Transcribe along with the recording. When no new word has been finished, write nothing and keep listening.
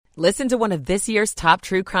Listen to one of this year's top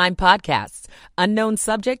true crime podcasts. Unknown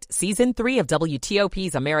Subject, Season 3 of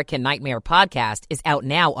WTOP's American Nightmare podcast is out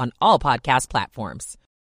now on all podcast platforms.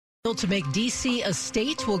 To make D.C. a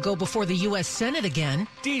state will go before the U.S. Senate again.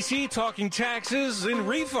 D.C. talking taxes and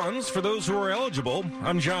refunds for those who are eligible.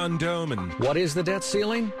 I'm John Doman. What is the debt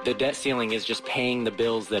ceiling? The debt ceiling is just paying the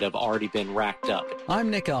bills that have already been racked up. I'm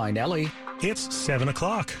Nick Einelli. It's 7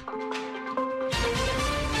 o'clock.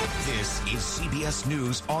 This is CBS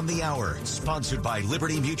News on the Hour, sponsored by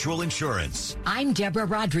Liberty Mutual Insurance. I'm Deborah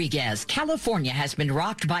Rodriguez. California has been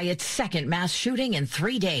rocked by its second mass shooting in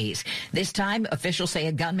 3 days. This time, officials say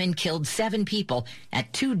a gunman killed 7 people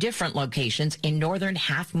at 2 different locations in northern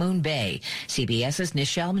Half Moon Bay. CBS's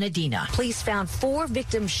Nichelle Medina. Police found 4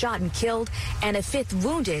 victims shot and killed and a 5th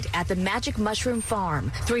wounded at the Magic Mushroom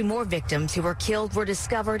Farm. 3 more victims who were killed were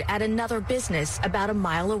discovered at another business about a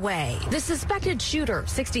mile away. The suspected shooter,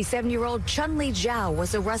 67-year-old Chun-Li Zhao,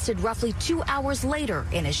 was arrested roughly 2 hours later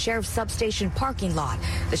in a sheriff's substation parking lot.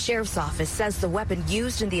 The sheriff's office says the weapon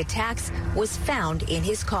used in the attacks was found in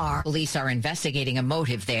his car. Police are investigating a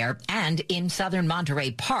motive there and in southern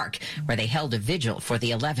Monterey Park, where they held a vigil for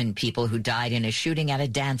the 11 people who died in a shooting at a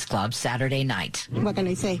dance club Saturday night. What can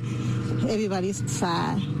I say? Everybody's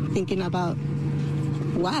sad, thinking about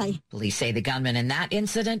why. Police say the gunman in that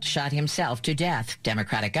incident shot himself to death.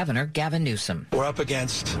 Democratic Governor Gavin Newsom. We're up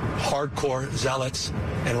against hardcore zealots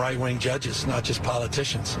and right-wing judges, not just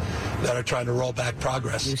politicians, that are trying to roll back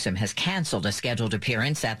progress. Newsom has canceled a scheduled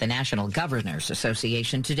appearance at the National Governors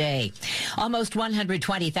Association today. Almost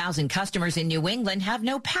 120,000 customers in New England have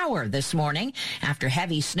no power this morning after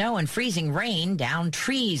heavy snow and freezing rain downed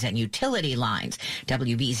trees and utility lines.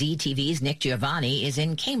 WBZ TV's Nick Giovanni is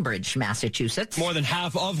in Cambridge, Massachusetts. More than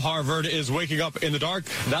half of Harvard is waking up in the dark.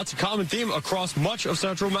 That's a common theme across much of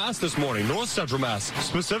Central Mass this morning. North Central Mass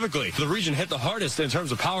specifically. The region hit the hardest in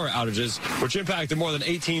terms of power outages, which impacted more than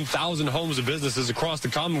 18,000 homes and businesses across the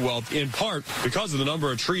Commonwealth, in part because of the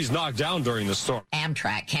number of trees knocked down during the storm.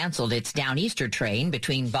 Amtrak canceled its Downeaster train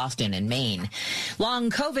between Boston and Maine. Long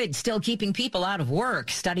COVID still keeping people out of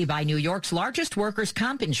work. Study by New York's largest workers'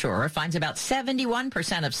 comp insurer finds about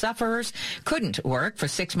 71% of sufferers couldn't work for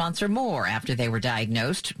 6 months or more after they were diagnosed.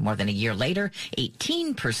 More than a year later,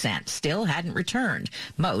 18% still hadn't returned,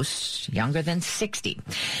 most younger than 60.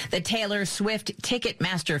 The Taylor Swift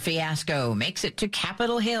Ticketmaster fiasco makes it to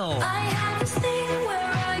Capitol Hill.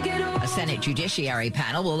 A Senate Judiciary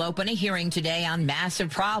panel will open a hearing today on massive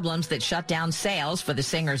problems that shut down sales for the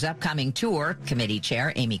singer's upcoming tour. Committee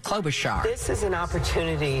Chair Amy Klobuchar. This is an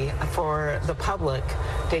opportunity for the public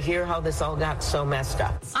to hear how this all got so messed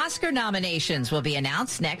up. Oscar nominations will be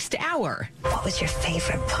announced next hour. What was your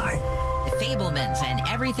favorite part? The Fabelmans and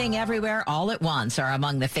Everything Everywhere All at Once are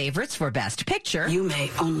among the favorites for Best Picture. You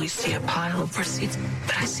may only see a pile of receipts,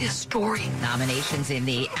 but I see a story. Nominations in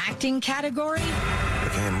the acting category. I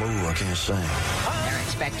can't move, I can't sing. They're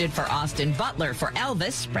expected for Austin Butler for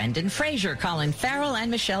Elvis, Brendan Fraser, Colin Farrell,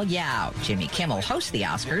 and Michelle Yeoh. Jimmy Kimmel hosts the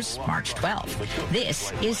Oscars March 12th.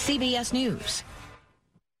 This is CBS News.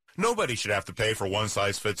 Nobody should have to pay for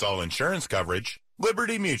one-size-fits-all insurance coverage.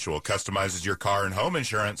 Liberty Mutual customizes your car and home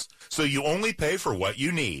insurance so you only pay for what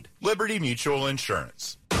you need. Liberty Mutual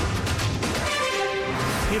Insurance.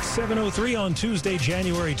 It's 7:03 on Tuesday,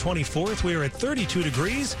 January 24th. We are at 32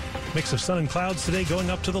 degrees. Mix of sun and clouds today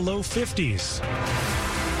going up to the low 50s.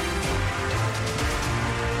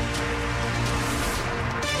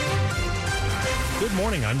 Good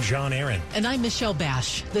morning, I'm John Aaron. And I'm Michelle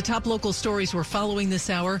Bash. The top local stories we're following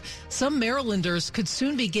this hour. Some Marylanders could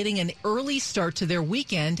soon be getting an early start to their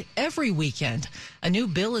weekend every weekend. A new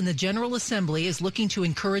bill in the General Assembly is looking to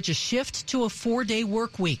encourage a shift to a 4-day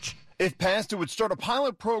work week. If passed, it would start a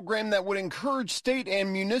pilot program that would encourage state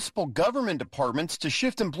and municipal government departments to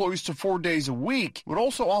shift employees to 4 days a week. It would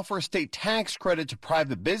also offer a state tax credit to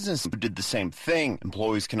private business who did the same thing.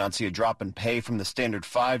 Employees cannot see a drop in pay from the standard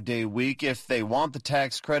 5-day week if they want the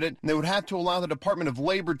tax credit. And they would have to allow the Department of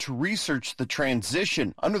Labor to research the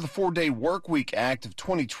transition. Under the 4-Day Workweek Act of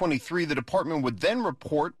 2023, the department would then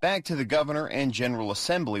report back to the governor and General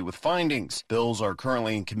Assembly with findings. Bills are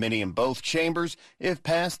currently in committee in both chambers. If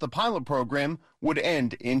passed, the pilot program would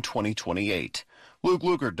end in 2028. Luke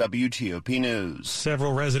Luker, WTOP News.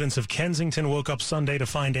 Several residents of Kensington woke up Sunday to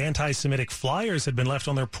find anti-Semitic flyers had been left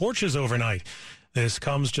on their porches overnight. This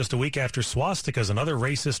comes just a week after swastikas and other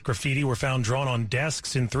racist graffiti were found drawn on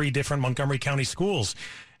desks in 3 different Montgomery County schools.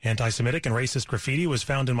 Anti-Semitic and racist graffiti was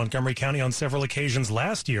found in Montgomery County on several occasions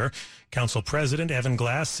last year. Council President Evan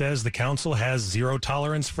Glass says the council has zero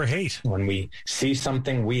tolerance for hate. When we see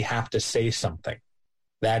something, we have to say something.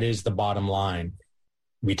 That is the bottom line.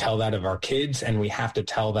 We tell that of our kids, and we have to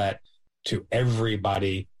tell that to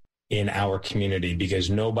everybody in our community, because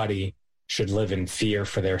nobody should live in fear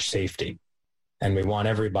for their safety. And we want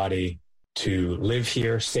everybody to live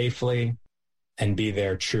here safely and be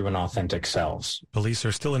their true and authentic selves. Police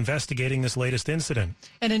are still investigating this latest incident.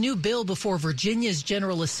 And a new bill before Virginia's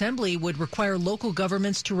General Assembly would require local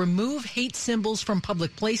governments to remove hate symbols from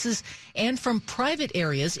public places and from private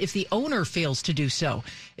areas if the owner fails to do so.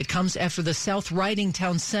 It comes after the South Riding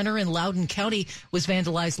Town Center in Loudoun County was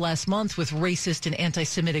vandalized last month with racist and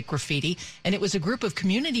anti-Semitic graffiti, and it was a group of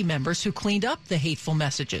community members who cleaned up the hateful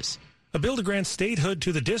messages. A bill to grant statehood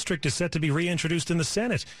to the district is set to be reintroduced in the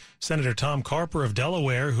Senate. Senator Tom Carper of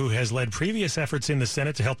Delaware, who has led previous efforts in the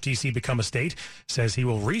Senate to help D.C. become a state, says he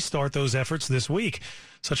will restart those efforts this week.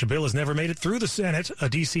 Such a bill has never made it through the Senate. A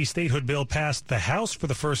D.C. statehood bill passed the House for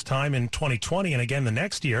the first time in 2020 and again the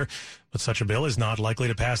next year. But such a bill is not likely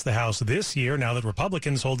to pass the House this year now that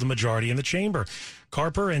Republicans hold the majority in the chamber.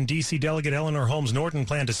 Carper and D.C. Delegate Eleanor Holmes Norton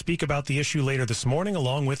plan to speak about the issue later this morning,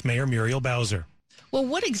 along with Mayor Muriel Bowser. Well,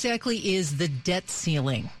 what exactly is the debt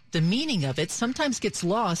ceiling? The meaning of it sometimes gets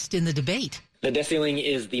lost in the debate. The debt ceiling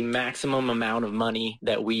is the maximum amount of money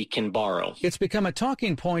that we can borrow. It's become a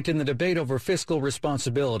talking point in the debate over fiscal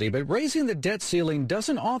responsibility, but raising the debt ceiling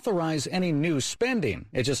doesn't authorize any new spending.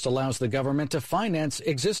 It just allows the government to finance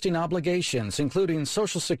existing obligations, including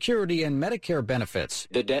Social Security and Medicare benefits.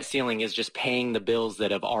 The debt ceiling is just paying the bills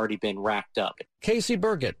that have already been racked up. Casey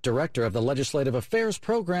Burgett, director of the Legislative Affairs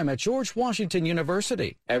Program at George Washington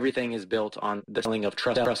University. Everything is built on the ceiling of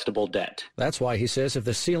trustable debt. That's why he says if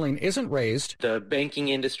the ceiling isn't raised, the banking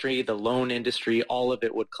industry, the loan industry, all of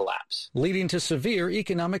it would collapse, leading to severe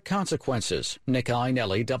economic consequences. Nick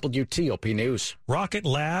Iannelli, WTOP News. Rocket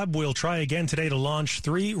Lab will try again today to launch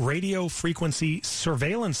 3 radio frequency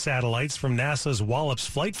surveillance satellites from NASA's Wallops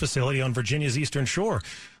Flight Facility on Virginia's eastern shore.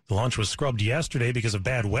 The launch was scrubbed yesterday because of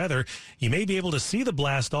bad weather. You may be able to see the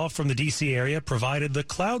blast off from the D.C. area, provided the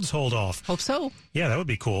clouds hold off. Hope so. Yeah, that would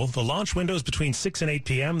be cool. The launch window is between 6 and 8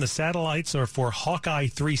 p.m. The satellites are for Hawkeye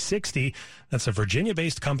 360. That's a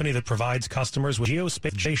Virginia-based company that provides customers with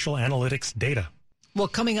geospatial analytics data. Well,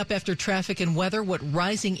 coming up after traffic and weather, what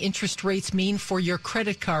rising interest rates mean for your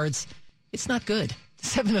credit cards. It's not good.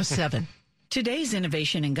 7:07. Today's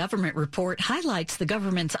Innovation in Government report highlights the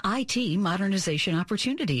government's IT modernization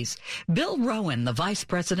opportunities. Bill Rowan, the vice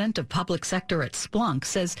president of public sector at Splunk,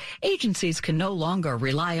 says agencies can no longer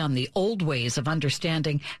rely on the old ways of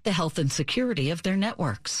understanding the health and security of their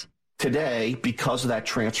networks. Today, because of that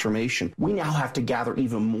transformation, we now have to gather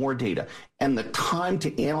even more data, and the time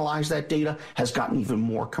to analyze that data has gotten even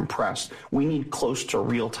more compressed. We need close to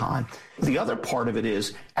real time. The other part of it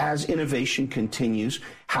is, as innovation continues,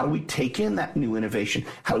 how do we take in that new innovation?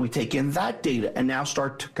 How do we take in that data and now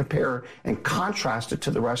start to compare and contrast it to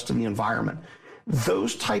the rest of the environment?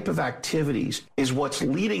 Those type of activities is what's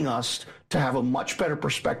leading us to have a much better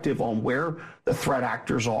perspective on where the threat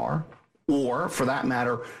actors are, or, for that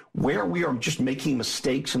matter, where we are just making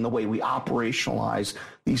mistakes in the way we operationalize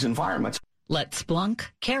these environments. Let Splunk,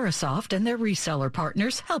 Carahsoft, and their reseller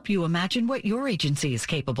partners help you imagine what your agency is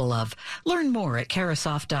capable of. Learn more at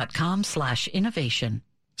Carahsoft.com/innovation.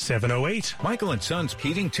 7:08. Michael & Son's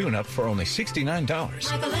heating tune-up for only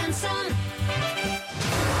 $69. Michael & Son.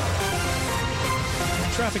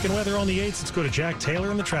 Traffic and weather on the 8th. Let's go to Jack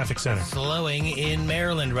Taylor in the traffic center. Slowing in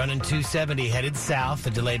Maryland, running 270 headed south.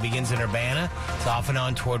 The delay begins in Urbana. It's off and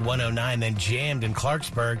on toward 109, then jammed in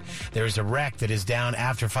Clarksburg. There's a wreck that is down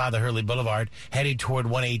after Father Hurley Boulevard, headed toward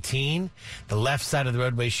 118. The left side of the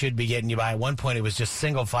roadway should be getting you by. At one point, it was just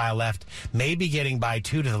single file left, maybe getting by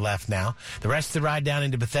 2 to the left now. The rest of the ride down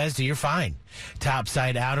into Bethesda, you're fine.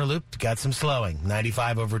 Topside outer loop, got some slowing.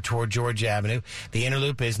 95 over toward George Avenue. The inner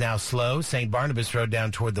loop is now slow. St. Barnabas Road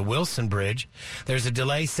down toward the Wilson Bridge. There's a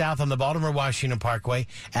delay south on the Baltimore-Washington Parkway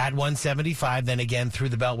at 175, then again through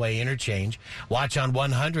the Beltway interchange. Watch on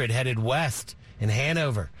 100 headed west in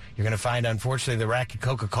Hanover. You're going to find, unfortunately, the wreck at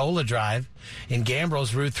Coca-Cola Drive. In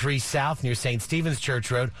Gambrills, Route 3 South near St. Stephen's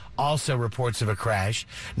Church Road, also reports of a crash.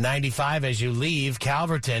 95 as you leave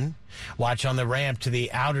Calverton. Watch on the ramp to the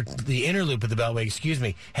inner loop of the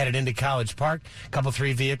Beltway, headed into College Park. Couple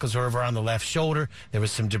 3 vehicles are over on the left shoulder. There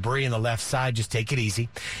was some debris on the left side. Just take it easy.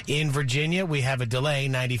 In Virginia, we have a delay,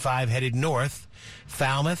 95 headed north.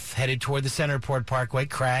 Falmouth, headed toward the Centerport Parkway,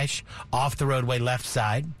 crash off the roadway left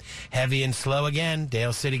side. Heavy and slow again,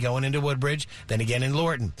 Dale City going into Woodbridge, then again in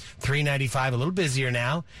Lorton. 395, a little busier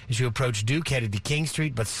now as you approach Duke, headed to King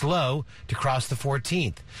Street, but slow to cross the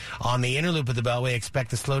 14th. On the inner loop of the Beltway, expect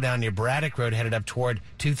the slowdown down near Braddock Road, headed up toward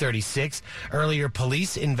 236. Earlier,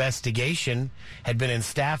 police investigation had been in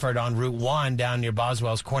Stafford on Route 1 down near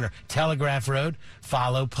Boswell's Corner. Telegraph Road,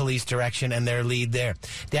 follow police direction and their lead there.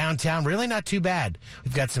 Downtown, really not too bad.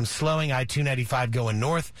 We've got some slowing. I-295 going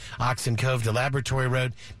north, Oxon Cove to Laboratory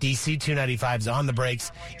Road. DC 295's on the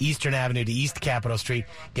brakes. Eastern Avenue to East Capitol Street.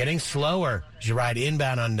 Getting slower as you ride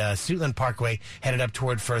inbound on Suitland Parkway, headed up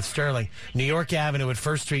toward Firth Sterling. New York Avenue at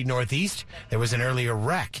First Street Northeast. There was an earlier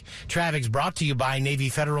wreck. Traffic's brought to you by Navy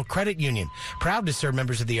Federal Credit Union. Proud to serve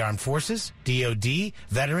members of the Armed Forces, DOD,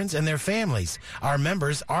 veterans, and their families. Our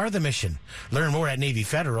members are the mission. Learn more at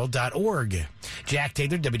NavyFederal.org. Jack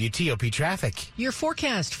Taylor, WTOP Traffic. Your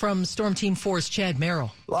forecast from Storm Team 4's Chad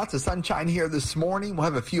Merrill. Lots of sunshine here this morning. We'll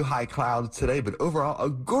have a few high clouds today, but overall a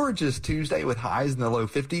gorgeous Tuesday with highs in the low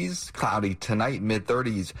 50s. Cloudy tonight,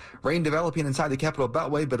 mid-30s. Rain developing inside the Capital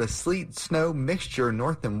Beltway, but a sleet-snow mixture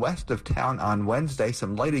north and west of town on Wednesday.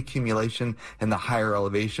 Some light accumulation in the higher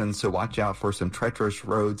elevations, so watch out for some treacherous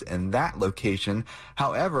roads in that location.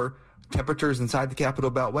 However, temperatures inside the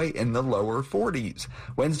Capital Beltway in the lower 40s.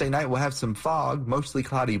 Wednesday night we'll have some fog, mostly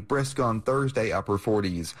cloudy, brisk on Thursday, upper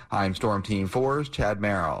 40s. I'm Storm Team 4's Chad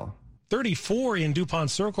Merrill. 34 in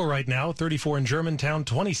DuPont Circle right now, 34 in Germantown,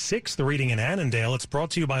 26 the reading in Annandale. It's brought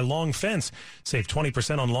to you by Long Fence. Save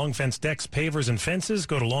 20% on Long Fence decks, pavers, and fences.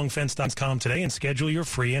 Go to longfence.com today and schedule your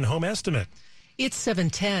free in-home estimate. It's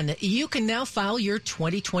 7:10. You can now file your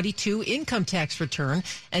 2022 income tax return,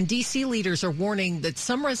 and D.C. leaders are warning that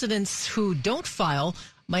some residents who don't file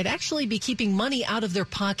might actually be keeping money out of their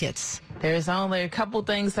pockets. There's only a couple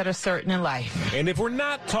things that are certain in life. And if we're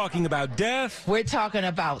not talking about death, we're talking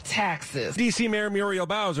about taxes. D.C. Mayor Muriel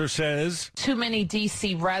Bowser says too many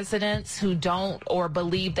D.C. residents who don't or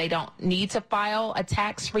believe they don't need to file a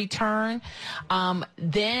tax return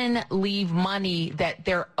then leave money that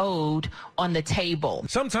they're owed on the table.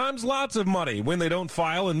 Sometimes lots of money when they don't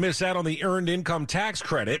file and miss out on the earned income tax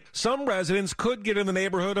credit. Some residents could get in the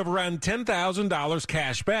neighborhood of around $10,000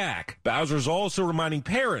 cash back. Bowser's also reminding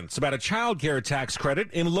parents about a child care tax credit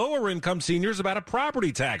and lower income seniors about a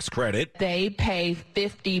property tax credit. They pay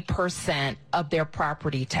 50% of their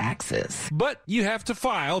property taxes. But you have to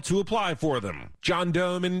file to apply for them. John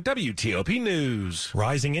Doman, WTOP News.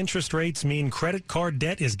 Rising interest rates mean credit card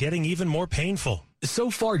debt is getting even more painful.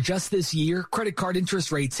 So far, just this year, credit card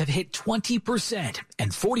interest rates have hit 20%,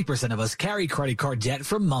 and 40% of us carry credit card debt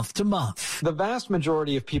from month to month. The vast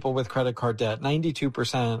majority of people with credit card debt,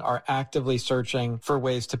 92%, are actively searching for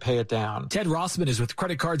ways to pay it down. Ted Rossman is with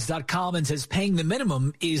creditcards.com and says paying the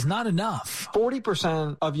minimum is not enough.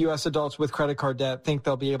 40% of U.S. adults with credit card debt think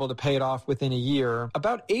they'll be able to pay it off within a year.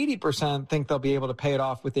 About 80% think they'll be able to pay it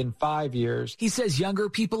off within 5 years. He says younger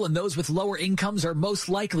people and those with lower incomes are most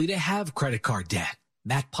likely to have credit card debt.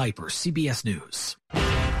 Matt Piper, CBS News. You're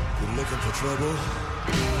looking for trouble?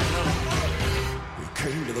 You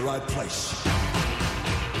came to the right place.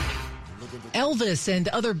 Elvis and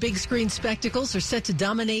other big screen spectacles are set to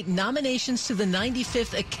dominate nominations to the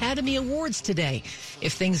 95th Academy Awards today.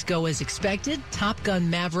 If things go as expected, Top Gun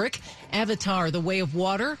Maverick, Avatar, The Way of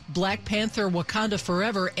Water, Black Panther, Wakanda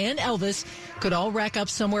Forever, and Elvis could all rack up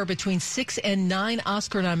somewhere between 6 and 9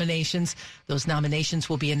 Oscar nominations. Those nominations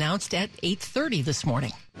will be announced at 8:30 this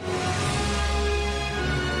morning.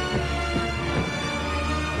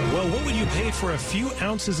 Well, what would you pay for a few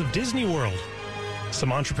ounces of Disney World?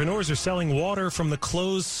 Some entrepreneurs are selling water from the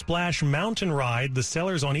closed Splash Mountain ride. The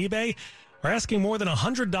sellers on eBay are asking more than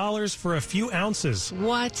 $100 for a few ounces.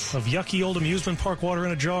 What? Of yucky old amusement park water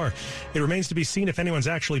in a jar. It remains to be seen if anyone's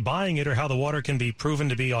actually buying it or how the water can be proven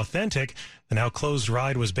to be authentic. The now closed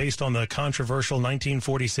ride was based on the controversial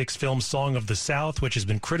 1946 film Song of the South, which has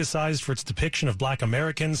been criticized for its depiction of black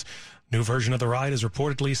Americans. New version of the ride is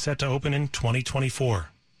reportedly set to open in 2024.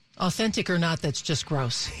 Authentic or not, that's just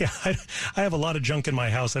gross. Yeah, I have a lot of junk in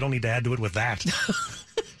my house. I don't need to add to it with that.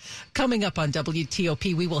 Coming up on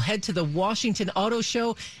WTOP, we will head to the Washington Auto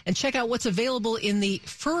Show and check out what's available in the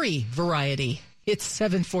furry variety. It's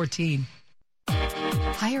 7:14.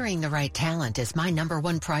 Hiring the right talent is my number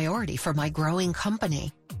one priority for my growing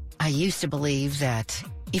company. I used to believe that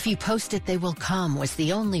if you post it, they will come was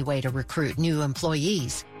the only way to recruit new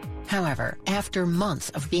employees. However, after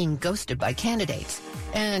months of being ghosted by candidates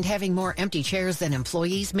and having more empty chairs than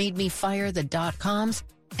employees made me fire the .coms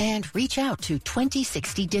and reach out to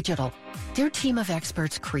 2060 Digital. Their team of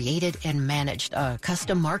experts created and managed a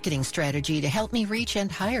custom marketing strategy to help me reach and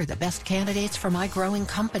hire the best candidates for my growing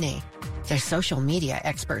company. Their social media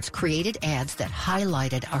experts created ads that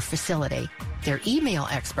highlighted our facility. Their email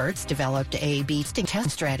experts developed A/B testing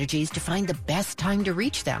strategies to find the best time to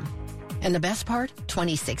reach them. And the best part,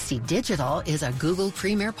 2060 Digital is a Google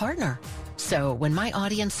Premier Partner. So when my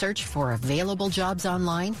audience searched for available jobs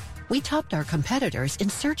online, we topped our competitors in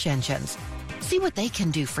search engines. See what they can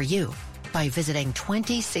do for you by visiting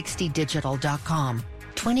 2060digital.com.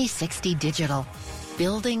 2060 Digital,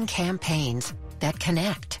 building campaigns that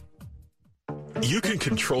connect. You can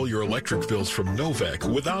control your electric bills from Novak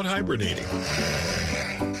without hibernating.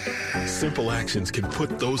 Simple actions can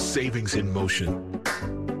put those savings in motion.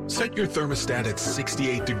 Set your thermostat at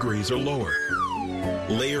 68 degrees or lower.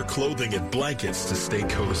 Layer clothing and blankets to stay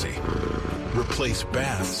cozy. Replace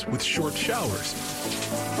baths with short showers.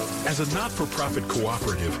 As a not-for-profit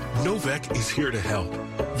cooperative, Novak is here to help.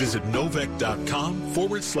 Visit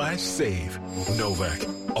Novak.com/save. Novak,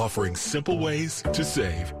 offering simple ways to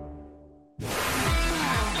save.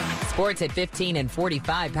 Sports at 15 and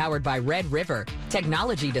 45, powered by Red River.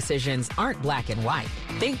 Technology decisions aren't black and white.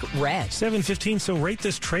 Think red. 7:15, so rate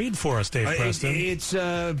this trade for us, Dave Preston. It's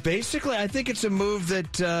basically, I think it's a move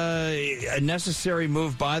that, a necessary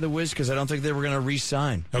move by the Wiz, because I don't think they were going to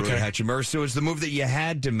re-sign Rui Hachimura. So it's the move that you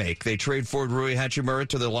had to make. They trade forward Rui Hachimura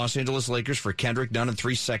to the Los Angeles Lakers for Kendrick Nunn and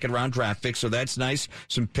 3 second-round draft picks, so that's nice.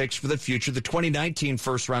 Some picks for the future. The 2019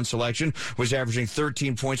 first-round selection was averaging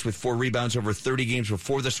 13 points with 4 rebounds over 30 games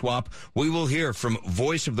before the swap. We will hear from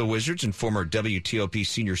voice of the Wizards and former WTOP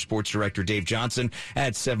senior sports director Dave Johnson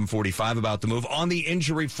at 7:45 about the move. On the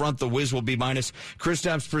injury front, the Wiz will be minus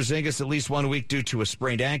Kristaps Porzingis at least 1 week due to a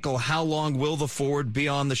sprained ankle. How long will the forward be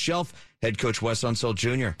on the shelf? Head coach Wes Unseld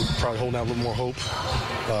Jr. Probably holding out a little more hope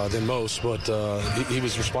than most, but he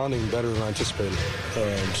was responding better than I anticipated.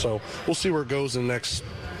 So we'll see where it goes in the next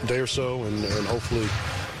day or so, and hopefully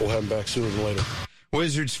we'll have him back sooner than later.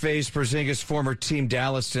 Wizards face Porzingis' former team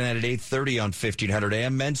Dallas tonight at 8:30 on 1500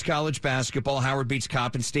 AM. Men's college basketball. Howard beats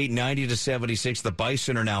Coppin State 90-76. The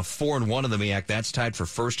Bison are now 4-1 in the MEAC. That's tied for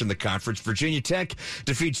first in the conference. Virginia Tech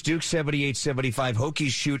defeats Duke 78-75.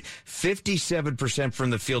 Hokies shoot 57% from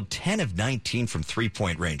the field, 10 of 19 from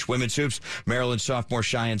three-point range. Women's hoops. Maryland sophomore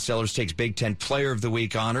Cheyenne Sellers takes Big Ten Player of the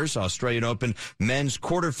Week honors. Australian Open men's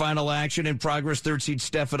quarterfinal action in progress. Third seed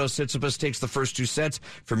Stefanos Tsitsipas takes the first 2 sets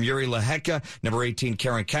from Yuri Lehecka. Number 18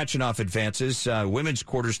 Karen Kachanov advances. Women's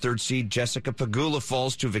quarters third seed Jessica Pegula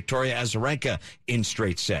falls to Victoria Azarenka in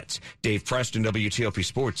straight sets. Dave Preston, WTOP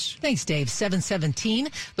Sports. Thanks, Dave. 7:17.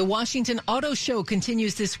 The Washington Auto Show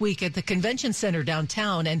continues this week at the Convention Center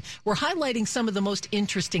downtown, and we're highlighting some of the most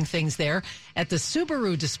interesting things there. At the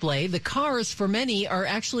Subaru display, the cars for many are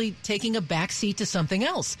actually taking a backseat to something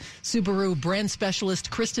else. Subaru brand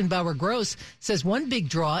specialist Kristen Bauer-Gross says one big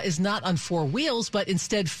draw is not on 4 wheels, but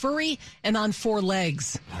instead furry and on 4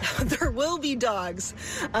 legs. There will be dogs.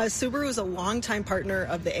 Subaru is a longtime partner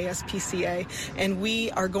of the ASPCA, and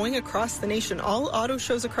we are going across the nation. All auto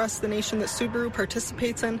shows across the nation that Subaru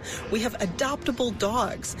participates in, we have adoptable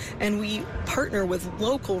dogs, and we partner with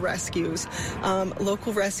local rescues.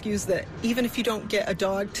 Local rescues that even if you don't get a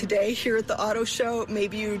dog today here at the auto show,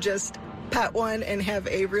 maybe you just pet one and have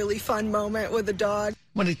a really fun moment with a dog.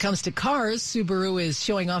 When it comes to cars, Subaru is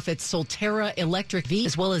showing off its Solterra electric V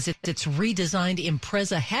as well as its redesigned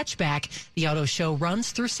Impreza hatchback. The auto show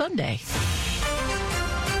runs through Sunday.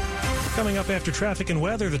 Coming up after traffic and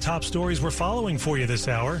weather, the top stories we're following for you this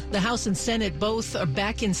hour. The House and Senate both are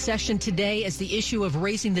back in session today as the issue of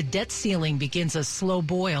raising the debt ceiling begins a slow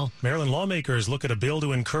boil. Maryland lawmakers look at a bill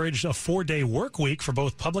to encourage a 4-day work week for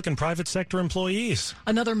both public and private sector employees.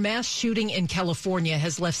 Another mass shooting in California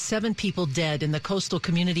has left 7 people dead in the coastal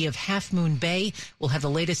community of Half Moon Bay. We'll have the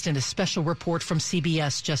latest in a special report from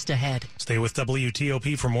CBS just ahead. Stay with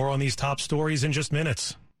WTOP for more on these top stories in just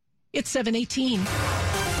minutes. It's 7:18.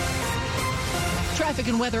 Traffic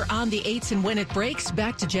and weather on the 8s and when it breaks.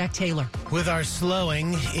 Back to Jack Taylor. With our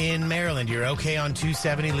slowing in Maryland, you're okay on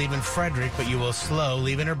 270 leaving Frederick, but you will slow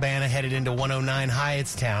leaving Urbana headed into 109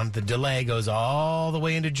 Hyattstown. The delay goes all the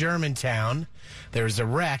way into Germantown. There's a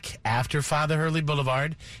wreck after Father Hurley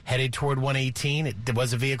Boulevard headed toward 118. It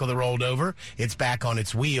was a vehicle that rolled over. It's back on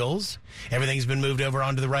its wheels. Everything's been moved over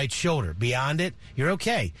onto the right shoulder. Beyond it, you're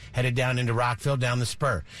okay. Headed down into Rockville, down the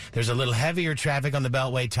spur. There's a little heavier traffic on the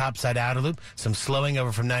Beltway topside outer loop. Some slowing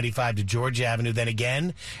over from 95 to Georgia Avenue. Then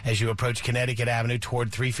again, as you approach Connecticut Avenue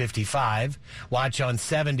toward 355. Watch on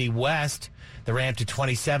 70 West. The ramp to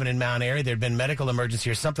 27 in Mount Airy. There had been medical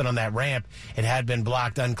emergency or something on that ramp. It had been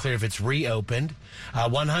blocked. Unclear if it's reopened.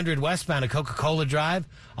 100 westbound at Coca-Cola Drive.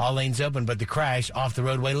 All lanes open, but the crash off the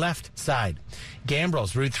roadway left side.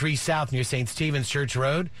 Gambrills, Route 3 South near St. Stephen's Church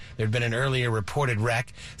Road. There had been an earlier reported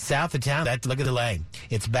wreck. South of town, look at the delay.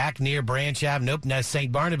 It's back near Branch Ave. Nope, now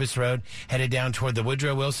St. Barnabas Road, headed down down toward the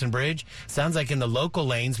Woodrow Wilson Bridge. Sounds like in the local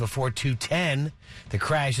lanes before 210. The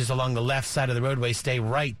crash is along the left side of the roadway. Stay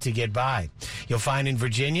right to get by. You'll find in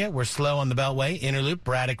Virginia, we're slow on the Beltway, Interloop,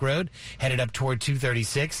 Braddock Road, headed up toward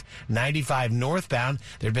 236. 95 northbound.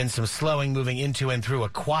 There had been some slowing moving into and through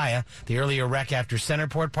Aquia. The earlier wreck after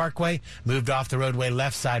Centerport Parkway moved off the roadway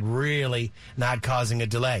left side, really not causing a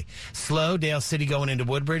delay. Slow, Dale City going into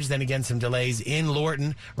Woodbridge, then again some delays in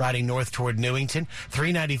Lorton, riding north toward Newington.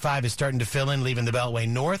 395 is starting to fill in, leaving the Beltway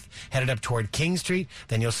north, headed up toward King Street.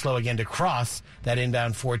 Then you'll slow again to cross that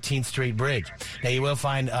inbound 14th Street bridge. Now you will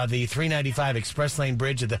find the 395 Express Lane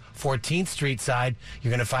Bridge at the 14th Street side.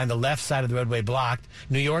 You're going to find the left side of the roadway blocked.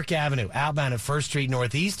 New York Avenue, outbound at 1st Street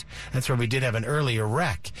Northeast. That's where we did have an earlier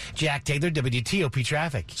wreck. Jack Taylor, WTOP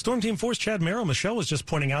Traffic. Storm Team 4's Chad Merrill. Michelle was just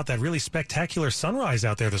pointing out that really spectacular sunrise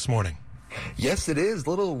out there this morning. Yes, it is.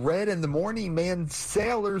 Little red in the morning, man.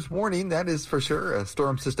 Sailor's warning, that is for sure. A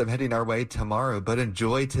storm system heading our way tomorrow, but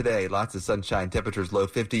enjoy today. Lots of sunshine, temperatures low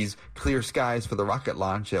 50s, clear skies for the rocket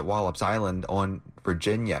launch at Wallops Island on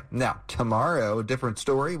Virginia. Now, tomorrow, different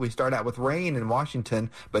story. We start out with rain in Washington,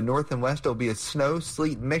 but north and west will be a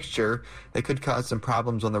snow-sleet mixture that could cause some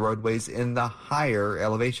problems on the roadways in the higher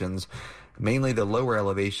elevations, mainly the lower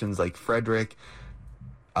elevations like Frederick,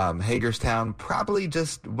 Hagerstown, probably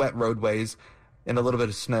just wet roadways and a little bit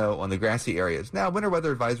of snow on the grassy areas. Now, winter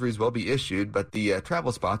weather advisories will be issued, but the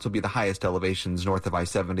travel spots will be the highest elevations north of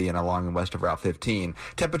I-70 and along and west of Route 15.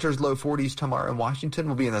 Temperatures low 40s tomorrow in Washington.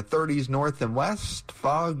 Will be in the 30s north and west.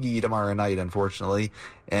 Foggy tomorrow night, unfortunately.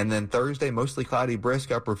 And then Thursday, mostly cloudy,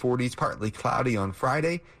 brisk, upper 40s, partly cloudy on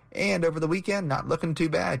Friday. And over the weekend, not looking too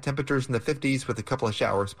bad. Temperatures in the 50s with a couple of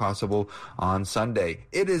showers possible on Sunday.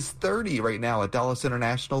 It is 30 right now at Dulles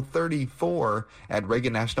International, 34 at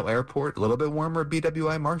Reagan National Airport. A little bit warmer at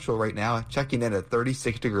BWI Marshall right now, checking in at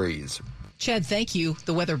 36 degrees. Chad, thank you.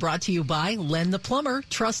 The weather brought to you by Len the Plumber.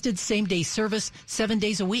 Trusted same-day service 7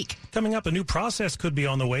 days a week. Coming up, a new process could be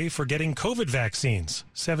on the way for getting COVID vaccines.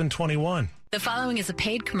 721. The following is a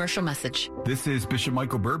paid commercial message. This is Bishop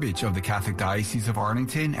Michael Burbidge of the Catholic Diocese of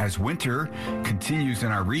Arlington. As winter continues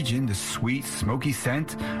in our region, the sweet, smoky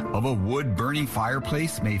scent of a wood-burning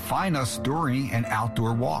fireplace may find us during an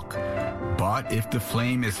outdoor walk. But if the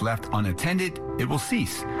flame is left unattended, it will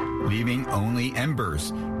cease, leaving only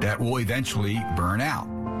embers that will eventually burn out.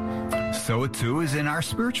 So it too is in our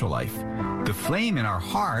spiritual life. The flame in our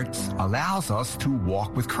hearts allows us to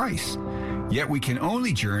walk with Christ. Yet we can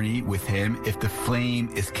only journey with him if the flame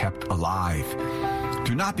is kept alive.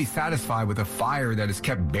 Do not be satisfied with a fire that is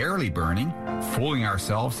kept barely burning, fooling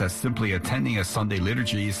ourselves that simply attending a Sunday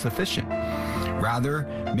liturgy is sufficient. Rather,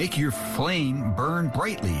 make your flame burn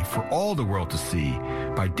brightly for all the world to see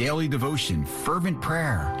by daily devotion, fervent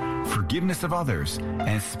prayer, forgiveness of others,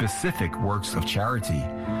 and specific works of charity.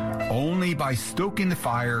 Only by stoking the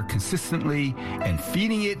fire consistently and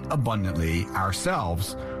feeding it abundantly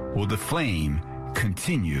ourselves will the flame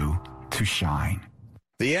continue to shine.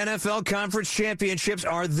 The NFL Conference Championships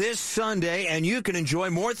are this Sunday, and you can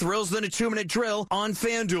enjoy more thrills than a 2-minute drill on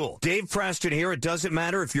FanDuel. Dave Preston here. It doesn't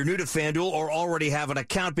matter if you're new to FanDuel or already have an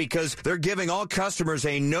account because they're giving all customers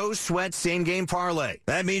a no-sweat same-game parlay.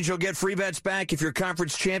 That means you'll get free bets back if your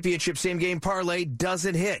Conference Championship same-game parlay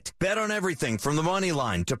doesn't hit. Bet on everything from the money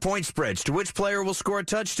line to point spreads to which player will score a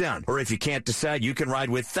touchdown. Or if you can't decide, you can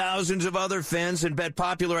ride with thousands of other fans and bet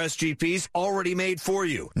popular SGPs already made for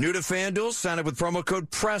you. New to FanDuel? Sign up with promo code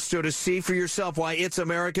Presto to see for yourself why it's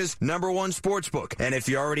America's #1 sportsbook. And if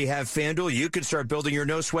you already have FanDuel, you can start building your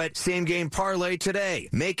no-sweat same-game parlay today.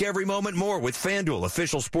 Make every moment more with FanDuel,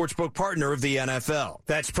 official sportsbook partner of the NFL.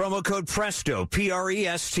 That's promo code PRESTO,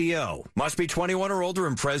 P-R-E-S-T-O. Must be 21 or older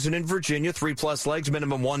and present in Virginia. 3+ legs,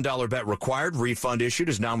 minimum $1 bet required. Refund issued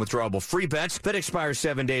as non-withdrawable free bets that expire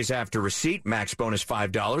 7 days after receipt. Max bonus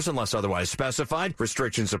 $5 unless otherwise specified.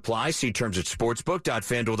 Restrictions apply. See terms at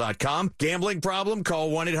sportsbook.fanduel.com. Gambling problem? Call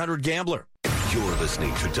 1-800-GAMBLER. You're listening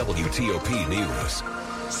to WTOP News.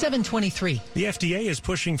 723. The FDA is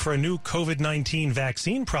pushing for a new COVID-19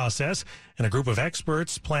 vaccine process, and a group of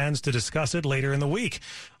experts plans to discuss it later in the week.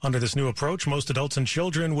 Under this new approach, most adults and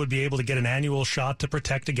children would be able to get an annual shot to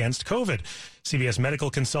protect against COVID. CBS medical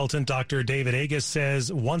consultant Dr. David Agus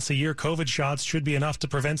says once-a-year COVID shots should be enough to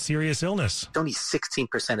prevent serious illness. Only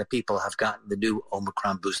 16% of people have gotten the new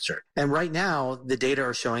Omicron booster. And right now, the data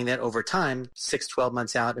are showing that over time, 6-12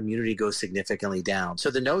 months out, immunity goes significantly down. So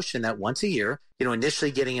the notion that once a year, initially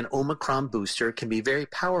getting an Omicron booster can be very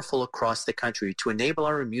powerful across the country to enable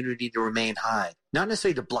our immunity to remain high. Not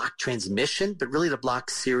necessarily to block transmission, but really to block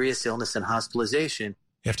serious illness and hospitalization.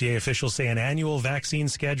 FDA officials say an annual vaccine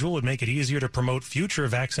schedule would make it easier to promote future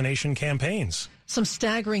vaccination campaigns. Some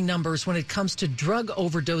staggering numbers when it comes to drug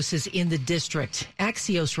overdoses in the district.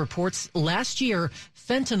 Axios reports last year,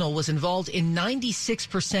 fentanyl was involved in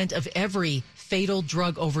 96% of every fatal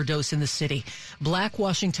drug overdose in the city. Black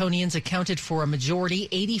Washingtonians accounted for a majority,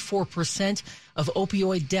 84% of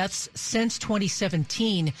opioid deaths since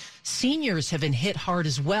 2017. Seniors have been hit hard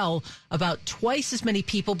as well. About twice as many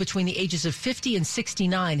people between the ages of 50 and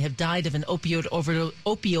 69 have died of an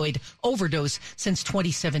opioid overdose since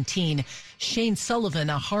 2017. Shane Sullivan,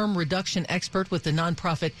 a harm reduction expert with the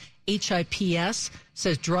nonprofit HIPS,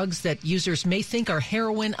 says drugs that users may think are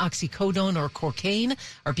heroin, oxycodone, or cocaine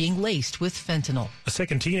are being laced with fentanyl. A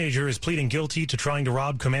second teenager is pleading guilty to trying to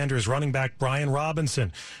rob Commanders running back Brian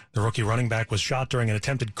Robinson. The rookie running back was shot during an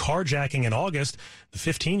attempted carjacking in August. The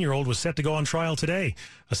 15-year-old was set to go on trial today.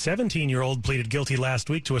 A 17-year-old pleaded guilty last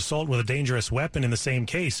week to assault with a dangerous weapon in the same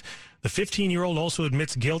case. The 15-year-old also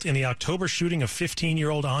admits guilt in the October shooting of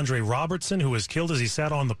 15-year-old Andre Robertson, who was killed as he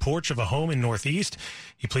sat on the porch of a home in Northeast.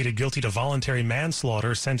 He pleaded guilty to voluntary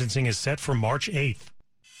manslaughter. Sentencing is set for March 8th.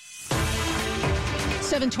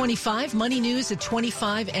 7:25, Money News at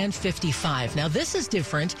 25 and 55. Now, this is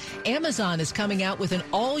different. Amazon is coming out with an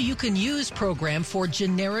all-you-can-use program for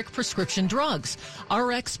generic prescription drugs.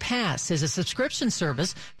 RX Pass is a subscription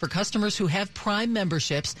service for customers who have Prime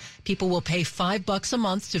memberships. People will pay $5 a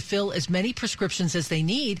month to fill as many prescriptions as they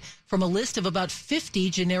need from a list of about 50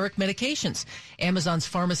 generic medications. Amazon's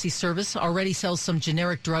pharmacy service already sells some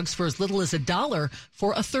generic drugs for as little as $1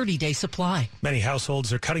 for a 30-day supply. Many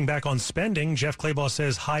households are cutting back on spending. Jeff Claybaugh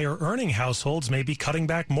says higher-earning households may be cutting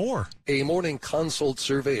back more. A Morning Consult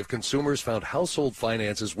survey of consumers found household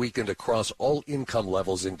finances weakened across all income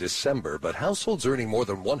levels in December, but households earning more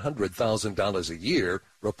than $100,000 a year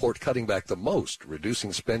report cutting back the most,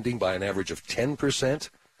 reducing spending by an average of 10%.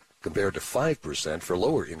 Compared to 5% for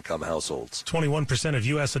lower-income households. 21% of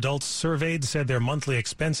U.S. adults surveyed said their monthly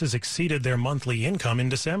expenses exceeded their monthly income in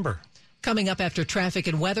December. Coming up after traffic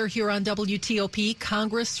and weather here on WTOP,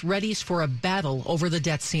 Congress readies for a battle over the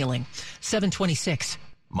debt ceiling. 7:26.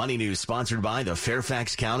 Money News sponsored by the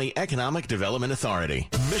Fairfax County Economic Development Authority.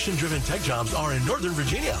 Mission-driven tech jobs are in Northern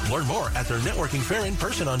Virginia. Learn more at their networking fair in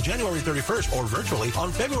person on January 31st or virtually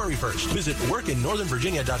on February 1st. Visit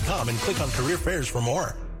workinnorthernvirginia.com and click on career fairs for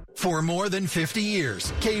more. For more than 50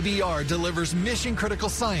 years, KBR delivers mission-critical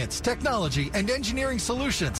science, technology, and engineering solutions